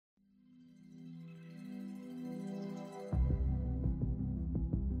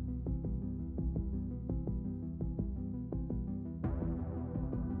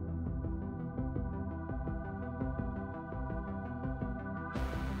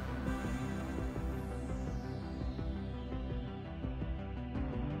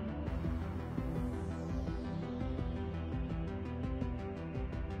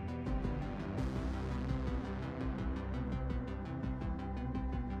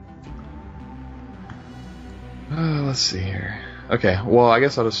Let's see here. Okay, well, I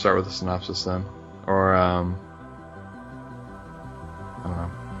guess I'll just start with the synopsis then. Or, I don't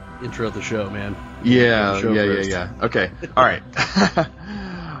know. Intro the show, man. Yeah. First. Okay, alright.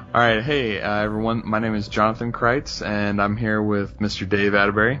 Alright, hey, everyone. My name is Jonathan Kreitz, and I'm here with Mr. Dave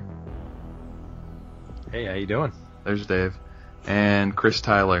Atterbury. Hey, how you doing? There's Dave. And Chris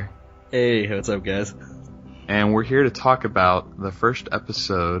Tyler. Hey, what's up, guys? And we're here to talk about the first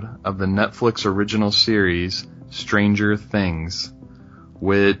episode of the Netflix original series, Stranger Things,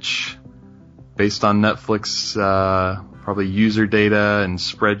 which, based on Netflix, probably user data and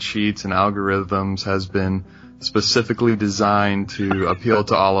spreadsheets and algorithms, has been specifically designed to appeal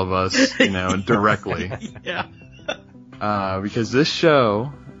to all of us, directly. Yeah. Because this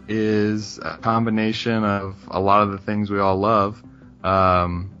show is a combination of a lot of the things we all love.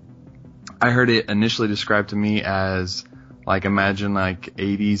 I heard it initially described to me as, imagine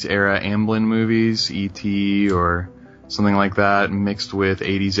 80s era Amblin movies, E.T. or something like that, mixed with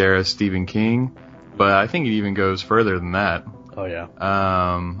 80s era Stephen King. But I think it even goes further than that. Oh, yeah.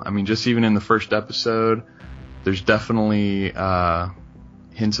 Just even in the first episode, there's definitely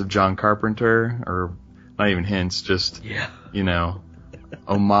hints of John Carpenter, or not even hints, just,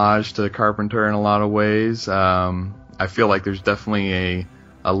 homage to Carpenter in a lot of ways. I feel like there's definitely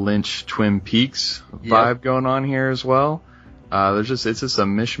a Lynch Twin Peaks vibe going on here as well. It's just a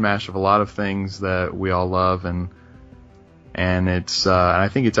mishmash of a lot of things that we all love, and it's and I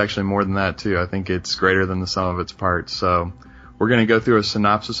think it's actually more than that too. I think it's greater than the sum of its parts. So we're gonna go through a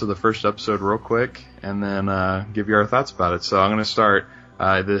synopsis of the first episode real quick, and then give you our thoughts about it. So I'm gonna start.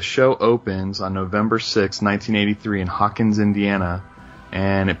 The show opens on November 6, 1983 in Hawkins, Indiana.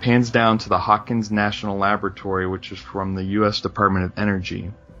 And it pans down to the Hawkins National Laboratory, which is from the U.S. Department of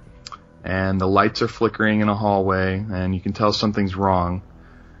Energy. And the lights are flickering in a hallway, and you can tell something's wrong.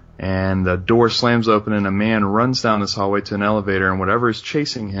 And the door slams open, and a man runs down this hallway to an elevator, and whatever is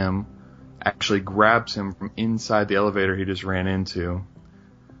chasing him actually grabs him from inside the elevator he just ran into.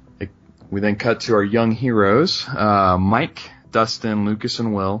 We then cut to our young heroes, Mike, Dustin, Lucas,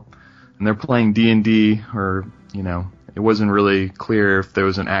 and Will. And they're playing D&D, or, it wasn't really clear if there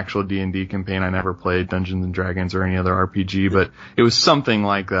was an actual D&D campaign. I never played Dungeons and Dragons or any other RPG, but it was something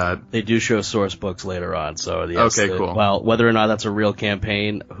like that. They do show source books later on, so okay, cool. Well, whether or not that's a real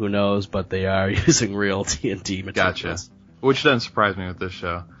campaign, who knows? But they are using real D&D materials. Gotcha. Which doesn't surprise me with this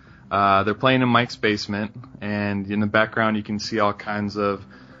show. They're playing in Mike's basement, and in the background you can see all kinds of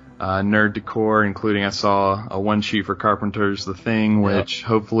nerd decor, including I saw a one sheet for Carpenter's The Thing, which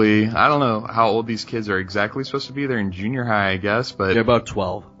hopefully, I don't know how old these kids are exactly supposed to be. They're in junior high, I guess, but they're about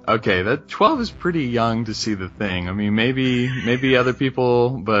 12. Okay, that 12 is pretty young to see The Thing. I mean, maybe other people,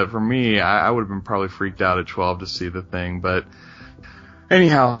 but for me, I would have been probably freaked out at 12 to see The Thing. But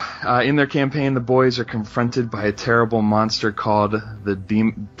anyhow, in their campaign, the boys are confronted by a terrible monster called the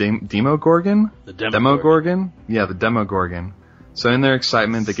Demogorgon? The Demogorgon? Yeah, the Demogorgon. So in their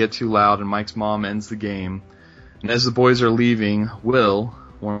excitement, they get too loud, and Mike's mom ends the game. And as the boys are leaving, Will,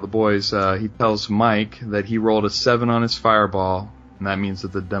 one of the boys, he tells Mike that he rolled a 7 on his fireball, and that means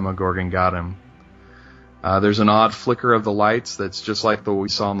that the Demogorgon got him. There's an odd flicker of the lights that's just like what we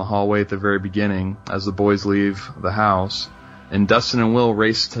saw in the hallway at the very beginning as the boys leave the house. And Dustin and Will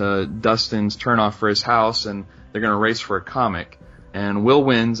race to Dustin's turnoff for his house, and they're going to race for a comic. And Will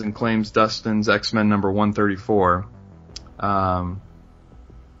wins and claims Dustin's X-Men number 134. As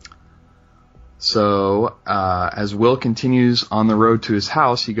Will continues on the road to his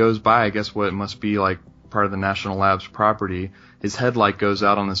house, he goes by, I guess, what must be like part of the National Labs property. His headlight goes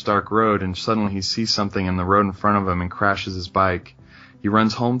out on this dark road, and suddenly he sees something in the road in front of him and crashes his bike. He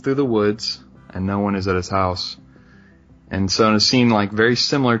runs home through the woods, and no one is at his house. And so in a scene very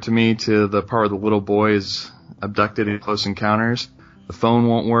similar to me to the part where the little boy is abducted in Close Encounters, the phone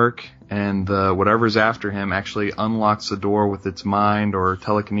won't work, and whatever's after him actually unlocks the door with its mind or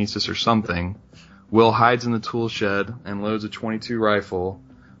telekinesis or something. Will hides in the tool shed and loads a .22 rifle,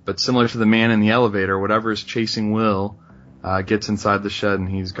 but similar to the man in the elevator, whatever is chasing Will gets inside the shed and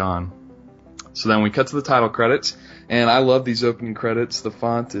he's gone. So then we cut to the title credits, and I love these opening credits. The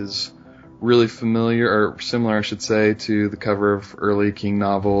font is really familiar, or similar I should say, to the cover of early King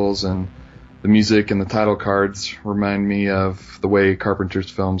novels, and the music and the title cards remind me of the way Carpenter's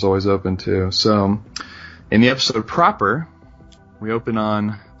films always open too. So, in the episode proper, we open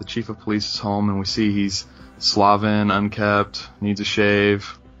on the chief of police's home, and we see he's sloven, unkept, needs a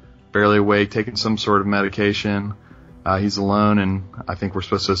shave, barely awake, taking some sort of medication. He's alone, and I think we're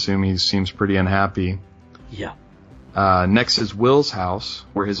supposed to assume he seems pretty unhappy. Yeah. Next is Will's house,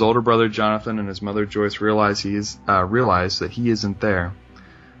 where his older brother Jonathan and his mother Joyce realize that he isn't there.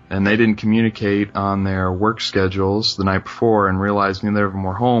 and they didn't communicate on their work schedules the night before and realized neither of them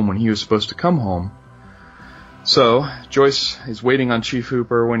were home when he was supposed to come home. So, Joyce is waiting on Chief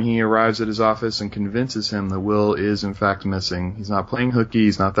Hooper when he arrives at his office and convinces him that Will is in fact missing. He's not playing hooky,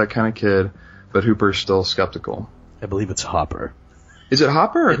 he's not that kind of kid, but Hooper's still skeptical. I believe it's Hopper. Is it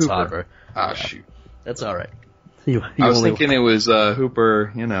Hopper or it's Hooper? Hopper. Ah, yeah. shoot. That's alright. I was thinking it was Hooper,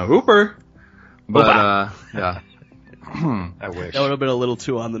 Hooper. But, yeah. I wish. That would have been a little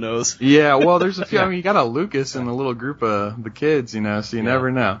too on the nose. Yeah, well, there's a few. I mean, you got a Lucas in the little group of the kids, so you never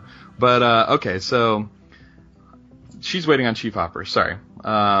know. But, okay, so she's waiting on Chief Hopper, sorry.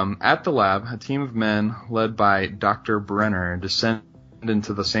 At the lab, a team of men led by Dr. Brenner descend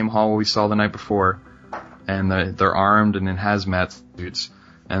into the same hall we saw the night before, and they're armed and in hazmat suits.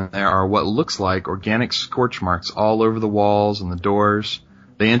 And there are what looks like organic scorch marks all over the walls and the doors.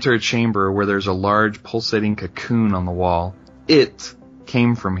 They enter a chamber where there's a large pulsating cocoon on the wall. It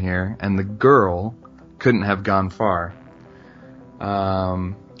came from here, and the girl couldn't have gone far.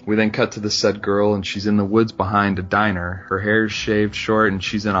 We then cut to the said girl, and she's in the woods behind a diner. Her hair is shaved short, and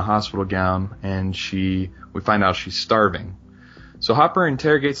she's in a hospital gown, and we find out she's starving. So Hopper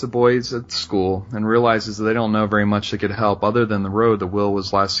interrogates the boys at school and realizes that they don't know very much that could help other than the road that Will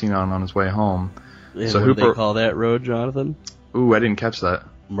was last seen on his way home. And so what Hooper, do they call that road, Jonathan? Ooh, I didn't catch that.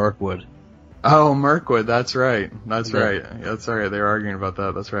 Mirkwood. Oh, Mirkwood, that's right. That's right. That's right. They were arguing about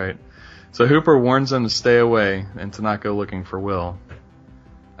that. That's right. So Hooper warns them to stay away and to not go looking for Will.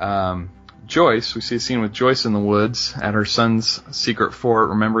 Joyce, we see a scene with Joyce in the woods at her son's secret fort,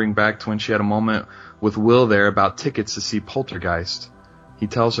 remembering back to when she had a moment with Will there about tickets to see Poltergeist. He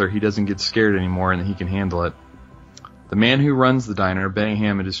tells her he doesn't get scared anymore and that he can handle it. The man who runs the diner, Benny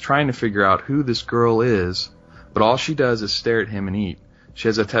Hammond, is trying to figure out who this girl is, but all she does is stare at him and eat. She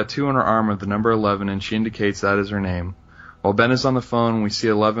has a tattoo on her arm of the number 11, and she indicates that is her name. While Ben is on the phone, we see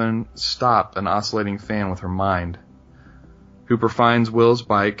 11 stop an oscillating fan with her mind. Hooper finds Will's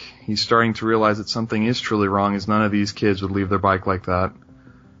bike. He's starting to realize that something is truly wrong, as none of these kids would leave their bike like that.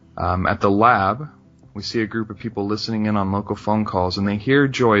 At the lab, we see a group of people listening in on local phone calls, and they hear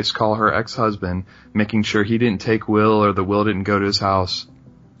Joyce call her ex-husband, making sure he didn't take Will or that Will didn't go to his house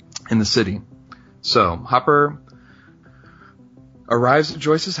in the city. So, Hopper arrives at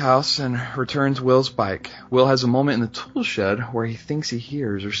Joyce's house and returns Will's bike. Will has a moment in the tool shed where he thinks he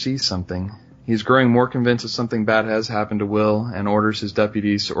hears or sees something. He's growing more convinced that something bad has happened to Will and orders his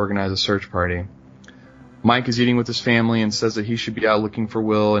deputies to organize a search party. Mike is eating with his family and says that he should be out looking for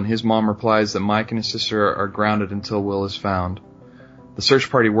Will, and his mom replies that Mike and his sister are grounded until Will is found. The search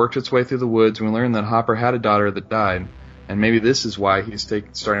party worked its way through the woods, and we learn that Hopper had a daughter that died, and maybe this is why he's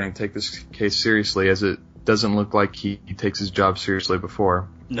starting to take this case seriously, as it doesn't look like he takes his job seriously before.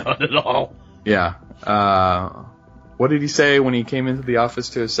 Not at all. Yeah. What did he say when he came into the office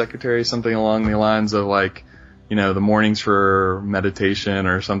to his secretary? Something along the lines of the mornings for meditation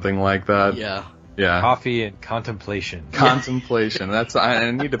or something like that. Yeah. Yeah. Coffee and contemplation. Contemplation. I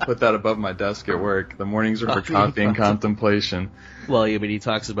need to put that above my desk at work. The mornings are for coffee and contemplation. Well, I mean, he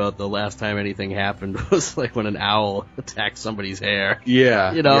talks about the last time anything happened was like when an owl attacked somebody's hair.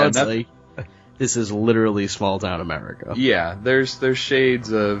 Yeah. It's like, this is literally small town America. Yeah, there's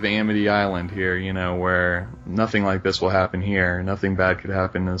shades of Amity Island here, where nothing like this will happen here. Nothing bad could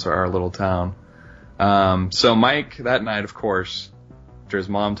happen in our little town. So Mike, that night, of course, after his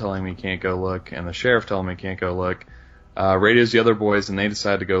mom telling me he can't go look, and the sheriff telling me he can't go look, radios the other boys, and they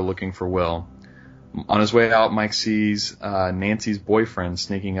decide to go looking for Will. On his way out, Mike sees Nancy's boyfriend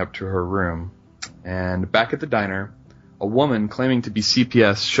sneaking up to her room. And back at the diner, a woman claiming to be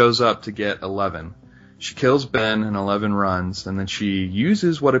CPS shows up to get 11. She kills Ben and 11 runs, and then she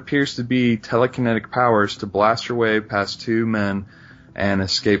uses what appears to be telekinetic powers to blast her way past two men and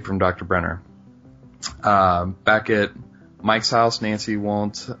escape from Dr. Brenner. Back at Mike's house, Nancy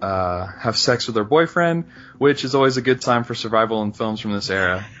won't have sex with her boyfriend, which is always a good time for survival in films from this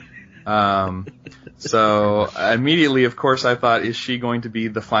era. So immediately, of course, I thought, is she going to be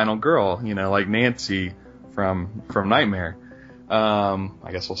the final girl, like Nancy from Nightmare?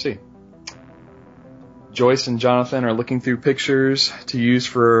 I guess we'll see. Joyce and Jonathan are looking through pictures to use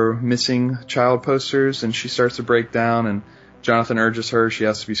for missing child posters, and she starts to break down, and Jonathan urges her she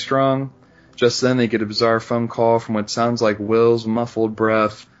has to be strong. Just then they get a bizarre phone call from what sounds like Will's muffled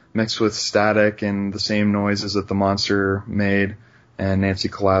breath mixed with static and the same noises that the monster made, and Joyce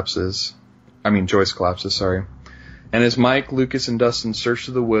collapses, sorry. And as Mike, Lucas, and Dustin search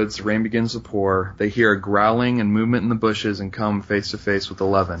through the woods, the rain begins to pour. They hear a growling and movement in the bushes and come face to face with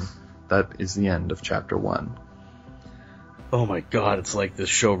 11. That is the end of chapter 1. Oh my god, it's like this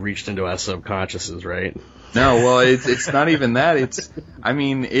show reached into our subconsciouses, right? No, well, it's not even that. I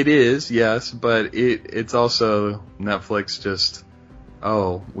mean, it is, yes, but it's also Netflix just,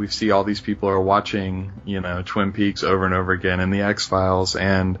 we see all these people are watching, Twin Peaks over and over again, and the X-Files,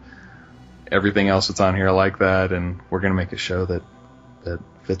 and everything else that's on here like that, and we're going to make a show that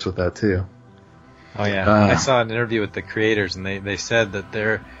fits with that too. Oh yeah, I saw an interview with the creators, and they said that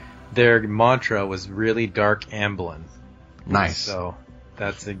their mantra was really dark Amblin. Nice. So and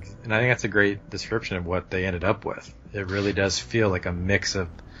I think that's a great description of what they ended up with. It really does feel like a mix of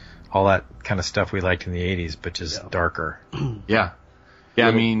all that kind of stuff we liked in the 80s, but just darker. Yeah. Yeah,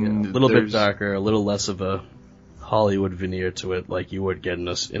 I mean, a little bit darker, a little less of a Hollywood veneer to it, like you would get in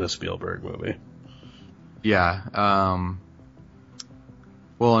a Spielberg movie. Yeah.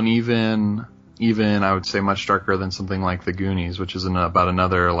 Well, and even I would say much darker than something like The Goonies, which is about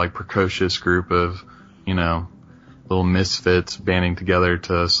another like precocious group of, little misfits banding together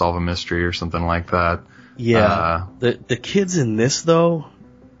to solve a mystery or something like that. Yeah. The kids in this, though,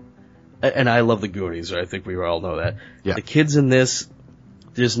 and I love The Goonies, I think we all know that. Yeah. The kids in this,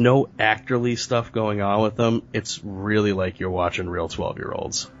 there's no actorly stuff going on with them. It's really like you're watching real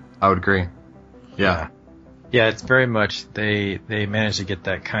 12-year-olds. I would agree. Yeah. Yeah, it's very much, they managed to get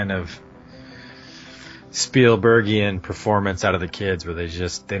that kind of Spielbergian performance out of the kids where they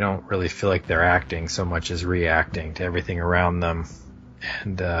don't really feel like they're acting so much as reacting to everything around them.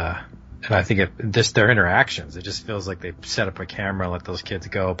 And I think just their interactions, it just feels like they set up a camera, let those kids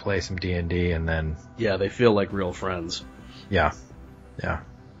go, play some D&D, and then... Yeah, they feel like real friends. Yeah. Yeah.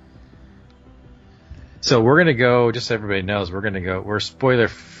 So we're going to go, just so everybody knows, we're spoiler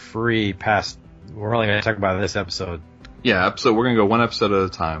free past, we're only going to talk about this episode. Yeah, we're going to go one episode at a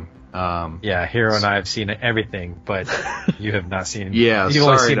time. Yeah, Hero and I have seen everything, but you have not seen. Yeah, you've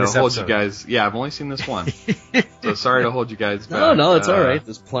sorry only seen to this hold episode. you guys. Yeah, I've only seen this one, so sorry to hold you guys back. No, it's all right.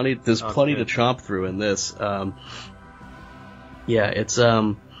 There's plenty to chomp through in this. Yeah, it's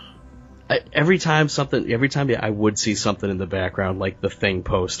every time I would see something in the background, like the Thing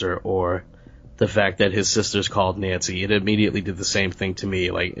poster or the fact that his sister's called Nancy, it immediately did the same thing to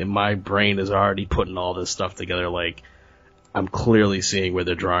me. Like, my brain is already putting all this stuff together. Like, I'm clearly seeing where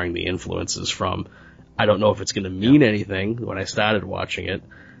they're drawing the influences from. I don't know if it's going to mean anything when I started watching it,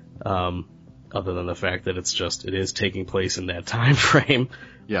 other than the fact that it is taking place in that time frame.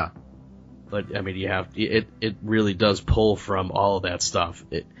 Yeah. But, I mean, it really does pull from all of that stuff.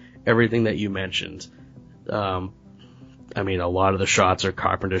 Everything that you mentioned. I mean, a lot of the shots are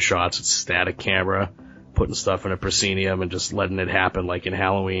Carpenter shots. It's static camera, putting stuff in a proscenium and just letting it happen like in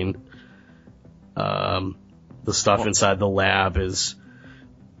Halloween. The stuff inside the lab is,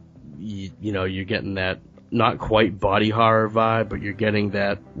 you're getting that not quite body horror vibe, but you're getting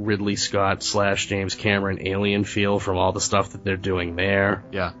that Ridley Scott / James Cameron Alien feel from all the stuff that they're doing there.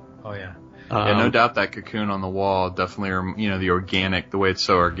 Yeah. Oh yeah. Yeah, no doubt that cocoon on the wall definitely, the way it's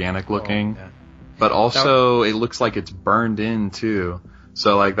so organic looking. Oh, yeah. But also, it looks like it's burned in too.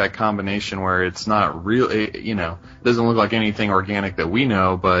 So like that combination where it's not real, it doesn't look like anything organic that we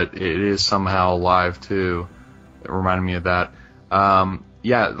know, but it is somehow alive too. It reminded me of that.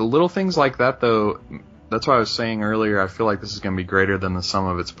 Yeah, the little things like that though, that's why I was saying earlier, I feel like this is going to be greater than the sum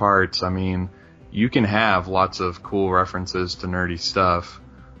of its parts. I mean, you can have lots of cool references to nerdy stuff,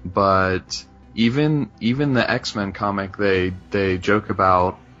 but even the X-Men comic, they joke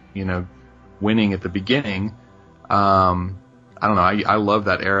about, winning at the beginning. I don't know, I love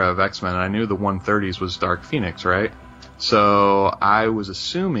that era of X-Men, and I knew the 130s was Dark Phoenix, right? So I was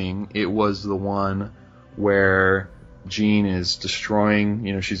assuming it was the one where Jean is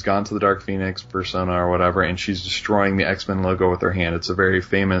destroying, she's gone to the Dark Phoenix persona or whatever, and she's destroying the X-Men logo with her hand. It's a very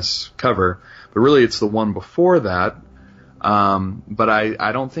famous cover, but really it's the one before that. But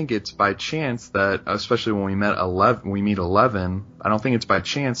I don't think it's by chance that, especially when we meet 11, I don't think it's by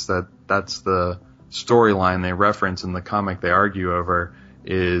chance that that's the storyline they reference in the comic they argue over,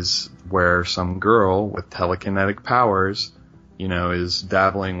 is where some girl with telekinetic powers, is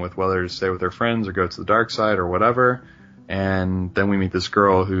dabbling with whether to stay with her friends or go to the dark side or whatever. And then we meet this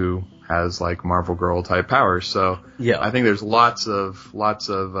girl who has like Marvel Girl type powers. So yeah, I think there's lots of,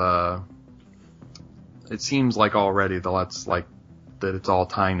 it seems like already that it's all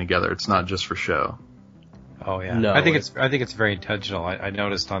tying together. It's not just for show. Oh yeah. No, I think it's very intentional. I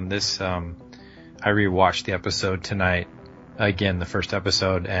noticed on this, I rewatched the episode tonight, again, the first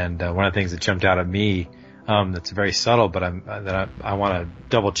episode, and one of the things that jumped out at me, that's very subtle, but I want to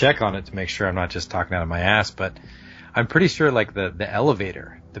double check on it to make sure I'm not just talking out of my ass, but I'm pretty sure like the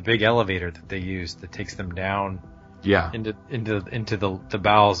elevator, the big elevator that they use that takes them down into the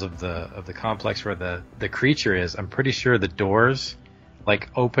bowels of the complex where the creature is, I'm pretty sure the doors like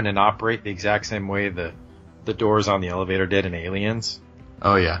open and operate the exact same way the the doors on the elevator did in Aliens.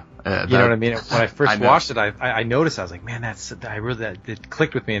 Oh yeah. You know what I mean? When I first watched it, I noticed, I was like, man, it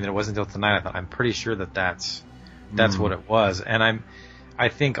clicked with me, and then it wasn't until tonight I thought, I'm pretty sure that's what it was. And I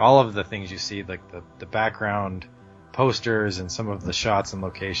think all of the things you see, like the background posters and some of the shots and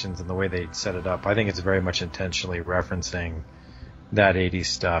locations and the way they set it up, I think it's very much intentionally referencing that 80s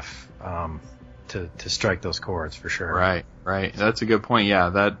stuff, to strike those chords for sure. Right. That's a good point. Yeah,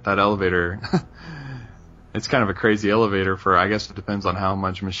 that elevator, it's kind of a crazy elevator for, I guess it depends on how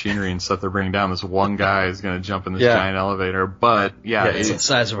much machinery and stuff they're bringing down. This one guy is going to jump in this giant elevator, but it's the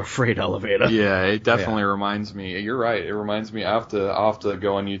size of a freight elevator. Yeah, it definitely reminds me. You're right. It reminds me. I'll have to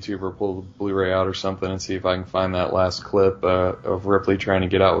go on YouTube or pull the Blu-ray out or something and see if I can find that last clip of Ripley trying to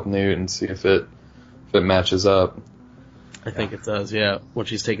get out with Newt and see if it matches up. I think it does, yeah. When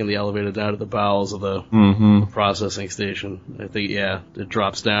she's taking the elevator down to the bowels of the processing station, I think, it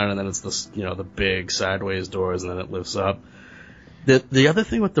drops down and then it's the big sideways doors and then it lifts up. The other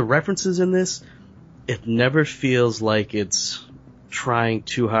thing with the references in this, it never feels like it's trying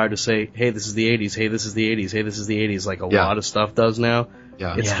too hard to say, hey, this is the 80s, hey, this is the 80s, hey, this is the 80s, like a lot of stuff does now.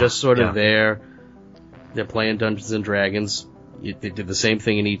 Yeah. It's just sort of there. They're playing Dungeons and Dragons. They did the same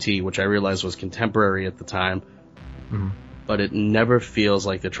thing in E.T., which I realized was contemporary at the time. Mm-hmm. But it never feels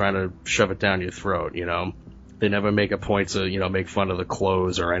like they're trying to shove it down your throat, you know? They never make a point to, make fun of the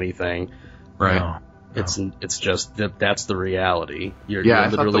clothes or anything. Right. No. It's just that's the reality. You're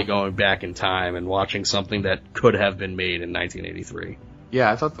literally going back in time and watching something that could have been made in 1983. Yeah,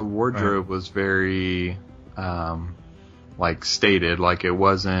 I thought the wardrobe was very, stated, like it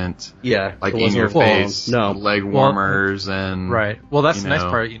wasn't, like in your face, leg warmers and. Right. Well, that's the nice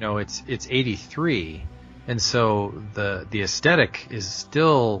part, it's 83. And so the aesthetic is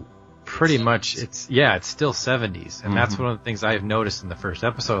still pretty much it's still 70s, and that's one of the things I've noticed in the first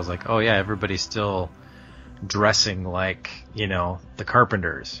episode. I was like, oh yeah, everybody's still dressing like the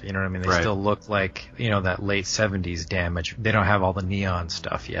Carpenters. You know what I mean? They still look like that late 70s damage. They don't have all the neon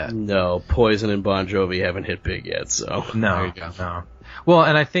stuff yet. No, Poison and Bon Jovi haven't hit big yet. So no. Well,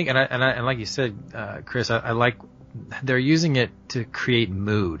 and I think and like you said, Chris, I like they're using it to create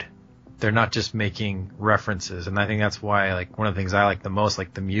mood. They're not just making references, and I think that's why, like, one of the things I like the most,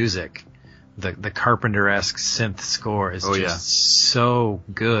 like the music, the Carpenter-esque synth score is so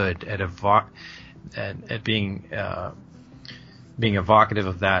good at being evocative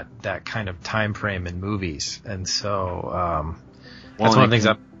of that kind of time frame in movies, and so that's one of the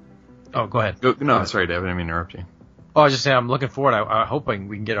things. Oh, go ahead. Sorry, David, I didn't mean to interrupt you. Oh, I was just saying, I'm looking forward. I'm hoping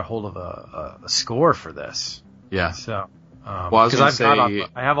we can get a hold of a score for this. Yeah. So. Because I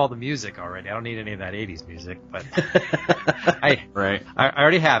have all the music already. I don't need any of that 80s music, but I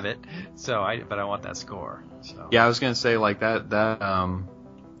already have it. But I want that score. So. Yeah, I was gonna say like that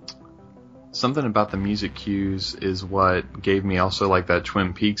something about the music cues is what gave me also like that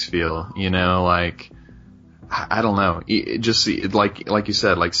Twin Peaks feel. Like I don't know, just like you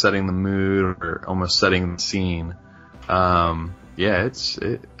said, like setting the mood or almost setting the scene.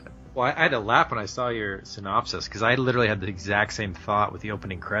 Well, I had to laugh when I saw your synopsis because I literally had the exact same thought with the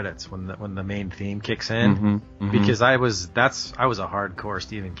opening credits when the main theme kicks in, because I was a hardcore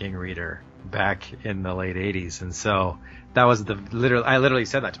Stephen King reader back in the late 80s, and so that was I literally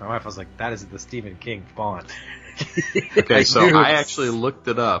said that to my wife. I was like, that is the Stephen King font. Okay, so I actually looked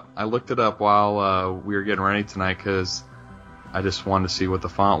it up. I looked it up while we were getting ready tonight because I just wanted to see what the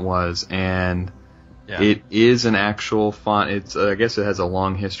font was, and. Yeah. It is an actual font. I guess it has a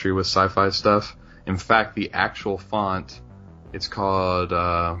long history with sci-fi stuff. In fact, the actual font, it's called,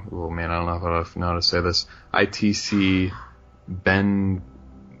 I don't know how to say this, ITC Benguiat.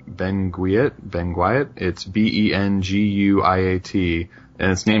 It's Benguiat,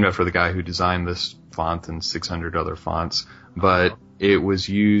 and it's named after the guy who designed this font and 600 other fonts. But it was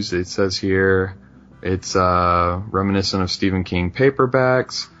used, it says here, it's reminiscent of Stephen King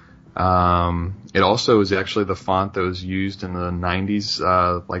paperbacks. It also is actually the font that was used in the 90s,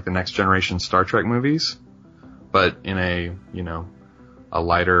 like the Next Generation Star Trek movies, but in a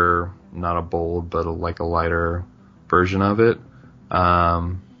lighter, not a bold, but a lighter version of it.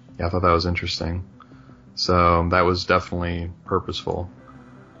 I thought that was interesting. So that was definitely purposeful.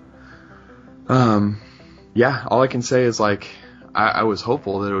 All I can say is I was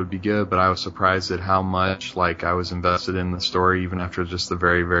hopeful that it would be good, but I was surprised at how much I was invested in the story even after just the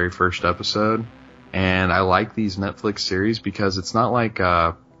very, very first episode. And I like these Netflix series because it's not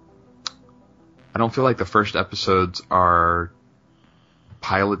I don't feel like the first episodes are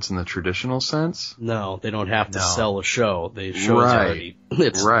pilots in the traditional sense. No, they don't have to No. sell a show. The show's Right. already,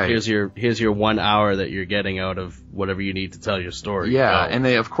 it's, Right. here's your 1 hour that you're getting out of whatever you need to tell your story. Yeah, Go. and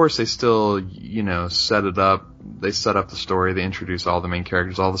they still, set it up. They set up the story. They introduce all the main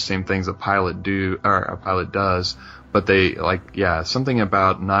characters, all the same things a pilot does. But they something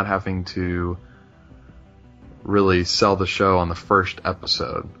about not having to really sell the show on the first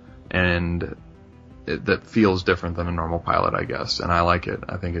episode, and that feels different than a normal pilot, I guess. And I like it.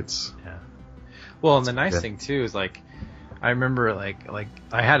 I think it's Well, and the nice thing too is like, I remember like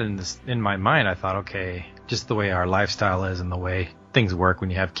I had in my mind, I thought, okay, just the way our lifestyle is and the way things work when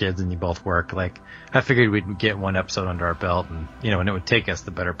you have kids and you both work, like I figured we'd get one episode under our belt, and and it would take us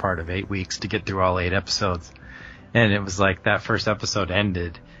the better part of 8 weeks to get through all 8 episodes. And it was like that first episode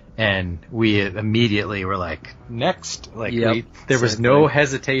ended, and we immediately were like, next, like there was no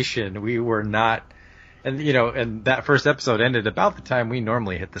hesitation. We were not. And, and that first episode ended about the time we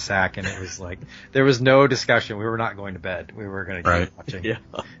normally hit the sack, and it was like, there was no discussion. We were not going to bed. We were going to keep watching. Yeah.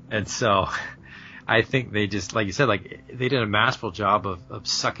 And so I think they just, like you said, like they did a masterful job of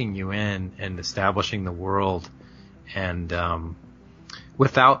sucking you in and establishing the world. And,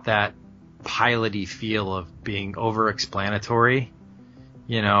 without that piloty feel of being over-explanatory,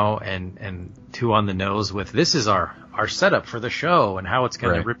 and too on the nose with, this is our setup for the show and how it's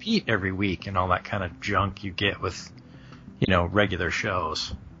going to repeat every week and all that kind of junk you get with, regular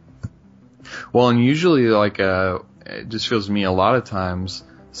shows. Well, and usually, it just feels to me a lot of times,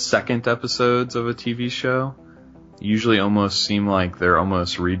 second episodes of a TV show usually almost seem like they're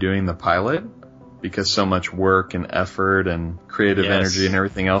almost redoing the pilot, because so much work and effort and creative energy and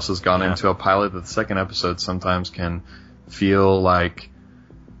everything else has gone into a pilot that the second episode sometimes can feel like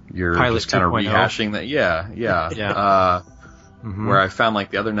you're Pilot just kind of 2.0. rehashing that. Yeah. Where I found like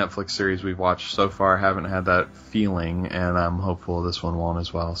the other Netflix series we've watched so far haven't had that feeling, and I'm hopeful this one won't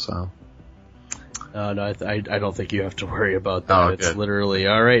as well. So. No, I don't think you have to worry about that. Oh, it's good. literally,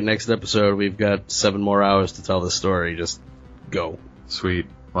 all right, next episode, we've got 7 more hours to tell the story. Just go. Sweet.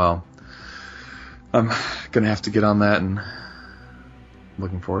 Well, I'm going to have to get on that, and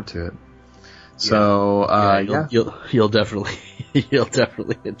looking forward to it. So, you'll definitely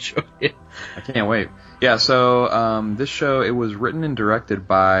enjoy it. I can't wait. Yeah, so this show, it was written and directed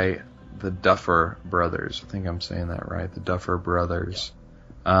by the Duffer Brothers. I think I'm saying that right. The Duffer Brothers.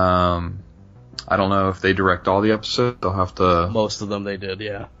 I don't know if they direct all the episodes. They'll have to... Most of them they did,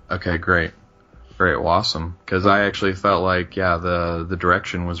 yeah. Okay, great. Great, well, awesome. Because I actually felt like, the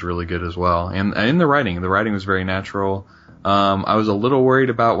direction was really good as well. And the writing was very natural. I was a little worried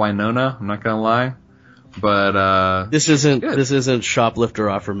about Winona, I'm not gonna lie. But, This isn't Shoplifter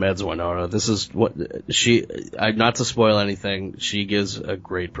Off Her Meds Winona. This is what not to spoil anything, she gives a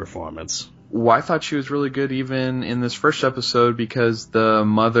great performance. Well, I thought she was really good even in this first episode, because the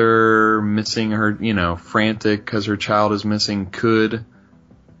mother missing her, frantic because her child is missing could,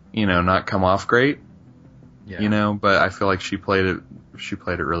 not come off great. Yeah. But I feel like she played it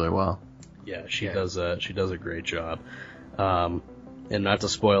really well. Yeah, she does a great job. And not to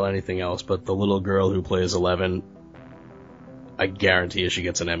spoil anything else, but the little girl who plays 11, I guarantee you she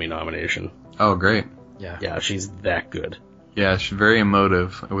gets an Emmy nomination. Oh, great. Yeah, she's that good. Yeah, she's very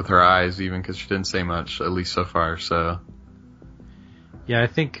emotive with her eyes, even because she didn't say much, at least so far. So. Yeah, I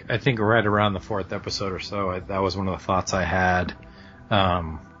think right around the 4th episode or so, that was one of the thoughts I had.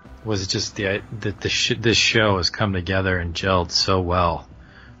 Was just this show has come together and gelled so well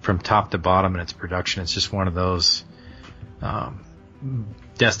from top to bottom in its production. It's just one of those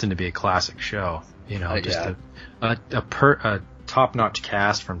destined to be a classic show. A top-notch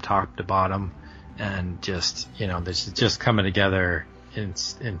cast from top to bottom. And this is just coming together in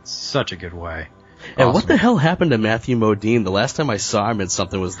such a good way. And Awesome. what the hell happened to Matthew Modine? The last time I saw him in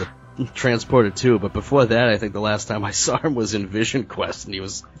something was the Transporter 2, but before that, I think the last time I saw him was in Vision Quest, and he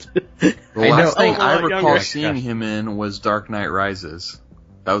was... The last thing I recall younger. seeing him in was Dark Knight Rises.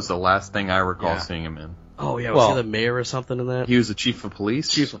 That was the last thing I recall seeing him in. Oh, yeah, was he the mayor or something in that? He was the chief of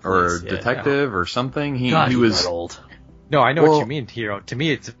police? Or detective or something. He was old. No, I know what you mean, Hero. To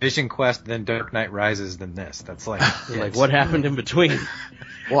me, it's Vision Quest, then Dark Knight Rises, then this. That's like... what happened in between?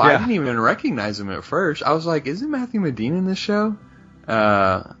 Well, I didn't even recognize him at first. I was like, isn't Matthew Modine in this show?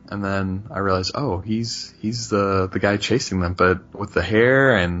 And then I realized, he's the guy chasing them, but with the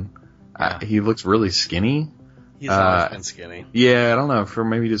hair, and he looks really skinny. He's always been skinny. Yeah, I don't know,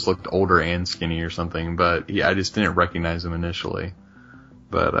 maybe he just looked older and skinny or something, but I just didn't recognize him initially.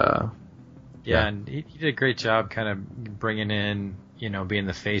 But, and he did a great job kind of bringing in, being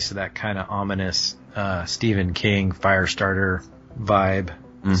the face of that kind of ominous Stephen King Firestarter vibe.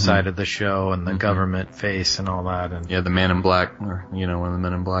 side of the show and the government face and all that. And the Man in Black, or one of the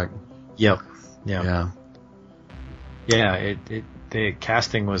Men in Black. Yep. Yeah. Yeah. The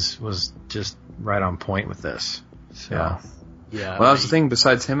casting was just right on point with this. So. Yeah. Well, that was the thing.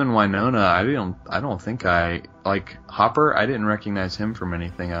 Besides him and Winona, I don't think I like Hopper. I didn't recognize him from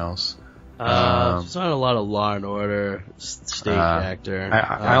anything else. He's on a lot of Law and Order, stage actor.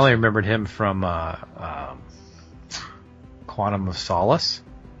 I only remembered him from Quantum of Solace.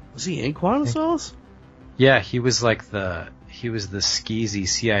 Was he in Quantum of Solace? Yeah, he was the skeezy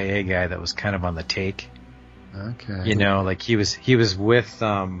CIA guy that was kind of on the take. Okay. Like he was with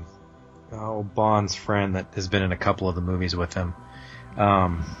Bond's friend that has been in a couple of the movies with him.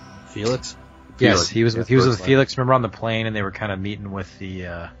 Felix? Yes, he was with Felix. Remember on the plane, and they were kind of meeting with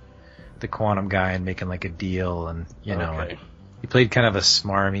the Quantum guy and making like a deal, and okay. he played kind of a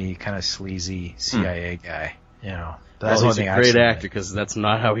smarmy, kind of sleazy CIA guy. That's he's a great actor because that's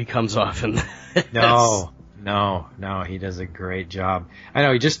not how he comes off in this. No, he does a great job. I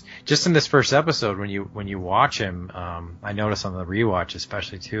know, he just in this first episode, when you watch him, I notice on the rewatch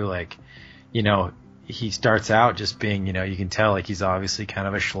especially too, like, he starts out just being, you can tell like he's obviously kind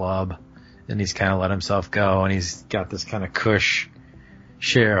of a schlub, and he's kind of let himself go, and he's got this kind of cush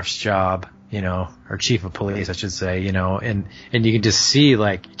sheriff's job, or chief of police, I should say, and you can just see,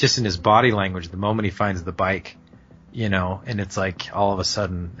 like, just in his body language, the moment he finds the bike, and it's like all of a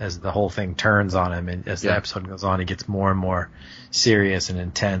sudden, as the whole thing turns on him, and as the episode goes on, he gets more and more serious and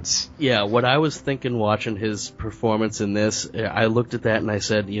intense. Yeah, what I was thinking watching his performance in this, I looked at that and I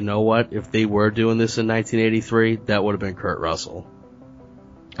said, you know what? If they were doing this in 1983, that would have been Kurt Russell.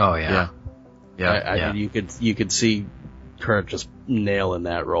 Oh yeah, yeah. You could see Kurt just nailing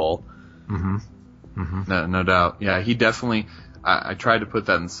that role. No doubt. Yeah, he definitely. I tried to put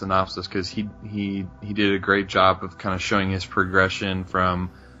that in the synopsis because he did a great job of kind of showing his progression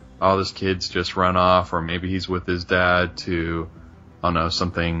from, oh, this kid's just run off, or maybe he's with his dad, to, oh no,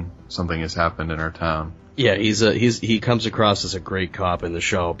 something has happened in our town. Yeah, he comes across as a great cop in the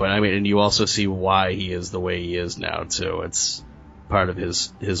show, but I mean, and you also see why he is the way he is now too. It's part of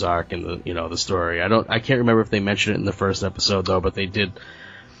his arc in the the story. I can't remember if they mentioned it in the first episode though, but they did.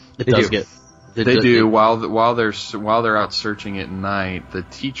 They do. While they're out searching at night, the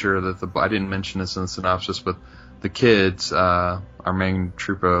teacher I didn't mention this in the synopsis, but the kids, our main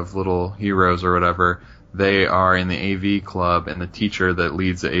troop of little heroes or whatever, they are in the AV club, and the teacher that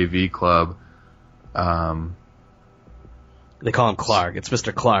leads the AV club, they call him Clark. It's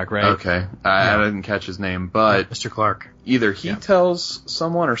Mr. Clark, right? Okay. I didn't catch his name, but Mr. Clark. Either he tells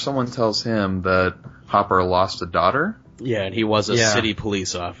someone or someone tells him that Hopper lost a daughter. Yeah, and he was a city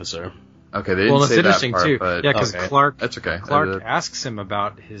police officer. Okay, they didn't say that interesting part, too. But because Clark. That's okay. Clark asks him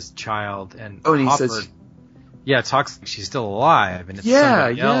about his child, and he Hopper, says, talks like she's still alive, and it's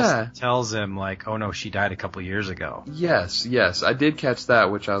somebody else that tells him like, oh no, she died a couple years ago. Yes, I did catch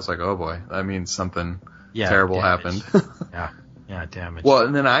that, which I was like, oh boy, that means something terrible happened. Damage. Well,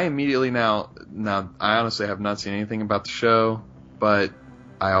 and then I immediately now I honestly have not seen anything about the show, but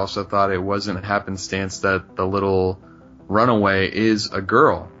I also thought it wasn't happenstance that the little runaway is a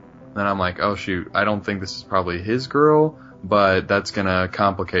girl. Then I'm like, oh shoot, I don't think this is probably his girl, but that's gonna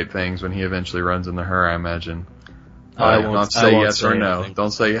complicate things when he eventually runs into her, I imagine. Don't say yes or no.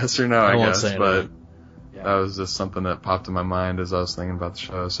 Don't say yes or no, I guess. But that was just something that popped in my mind as I was thinking about the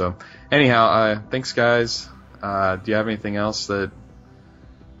show. So anyhow, thanks guys. Do you have anything else think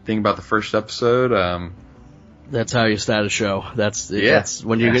about the first episode? That's how you start a show. That's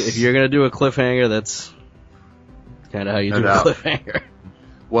when if you're gonna do a cliffhanger, that's kind of how you do a cliffhanger.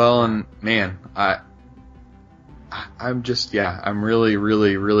 Well, and man, I'm just, I'm really,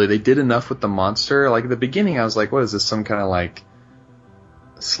 really, really, they did enough with the monster. Like at the beginning, I was like, what is this, some kind of like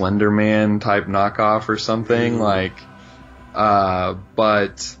Slender Man type knockoff or something?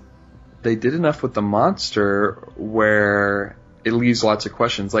 But they did enough with the monster where it leaves lots of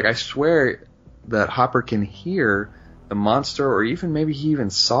questions. Like I swear that Hopper can hear the monster, or even maybe he even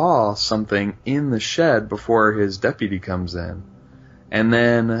saw something in the shed before his deputy comes in. And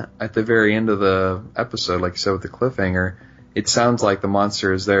then at the very end of the episode, like you said with the cliffhanger, it sounds like the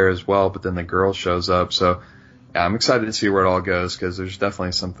monster is there as well, but then the girl shows up. So I'm excited to see where it all goes, because there's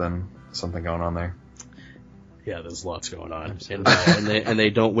definitely something going on there. Yeah, there's lots going on, and they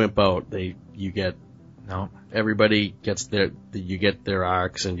don't wimp out. Everybody gets you get their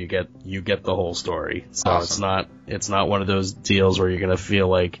arcs, and you get the whole story. So awesome. It's not one of those deals where you're gonna feel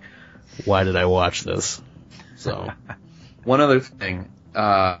like, why did I watch this? So. One other thing,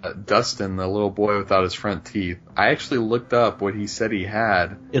 Dustin, the little boy without his front teeth, I actually looked up what he said he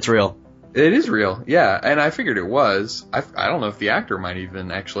had. It's real. It is real, yeah, and I figured it was. I don't know if the actor might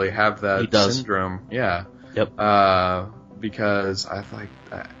even actually have that syndrome. Yeah. Yep. Because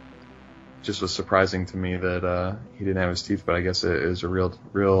just was surprising to me that he didn't have his teeth, but I guess it is a real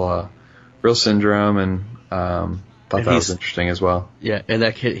syndrome, and thought that was interesting as well. Yeah, and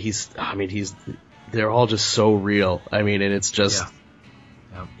that kid, they're all just so real. I mean, and it's just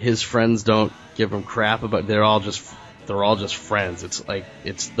his friends don't give him crap about. They're all just friends.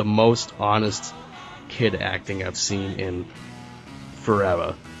 It's the most honest kid acting I've seen in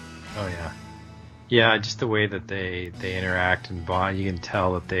forever. Oh yeah. Yeah, just the way that they interact and bond, you can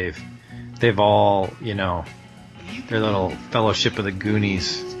tell that they've all, their little fellowship of the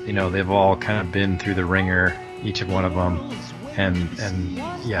Goonies, they've all kind of been through the ringer, each of one of them, and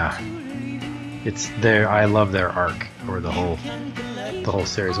yeah, I love their arc over the whole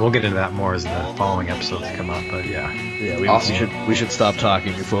series. We'll get into that more as the following episodes come up, but we should stop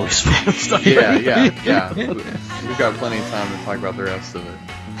talking before we spoil stuff. Yeah. We've got plenty of time to talk about the rest of it.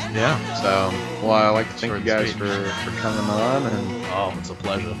 Yeah. So, well, I'd like to thank you guys for coming on, and it's a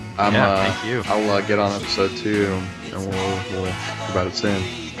pleasure. Thank you. I'll get on episode 2, and we'll talk about it soon.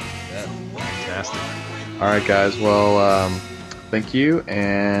 Yeah. Fantastic. All right, guys. Well, thank you,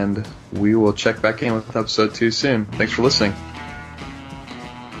 and we will check back in with episode 2 soon. Thanks for listening.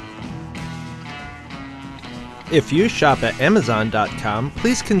 If you shop at Amazon.com,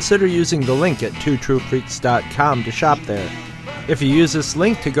 please consider using the link at twotruefreaks.com to shop there. If you use this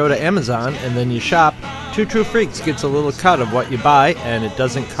link to go to Amazon and then you shop, Two True Freaks gets a little cut of what you buy, and it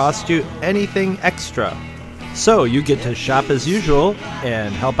doesn't cost you anything extra. So you get to shop as usual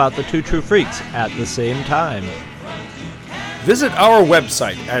and help out the Two True Freaks at the same time. Visit our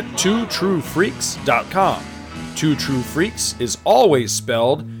website at twotruefreaks.com. Two True Freaks is always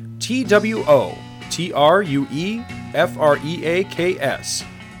spelled TWOTRUEFREAKS.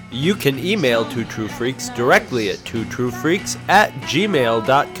 You can email Two True Freaks directly at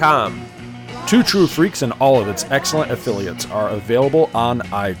twotruefreaks@gmail.com. Two True Freaks and all of its excellent affiliates are available on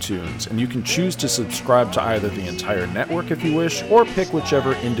iTunes, and you can choose to subscribe to either the entire network if you wish, or pick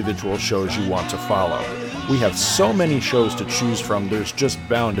whichever individual shows you want to follow. We have so many shows to choose from, there's just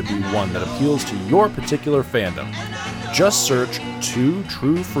bound to be one that appeals to your particular fandom. Just search Two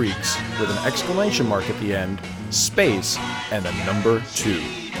True Freaks with an exclamation mark at the end, space, and a number 2.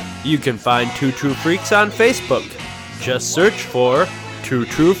 You can find Two True Freaks on Facebook. Just search for Two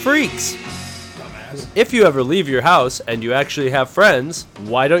True Freaks. If you ever leave your house and you actually have friends,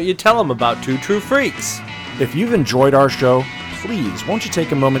 why don't you tell them about Two True Freaks? If you've enjoyed our show, please won't you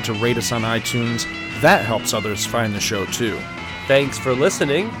take a moment to rate us on iTunes? That helps others find the show too. Thanks for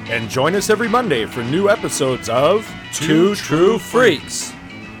listening, and join us every Monday for new episodes of Two True Freaks.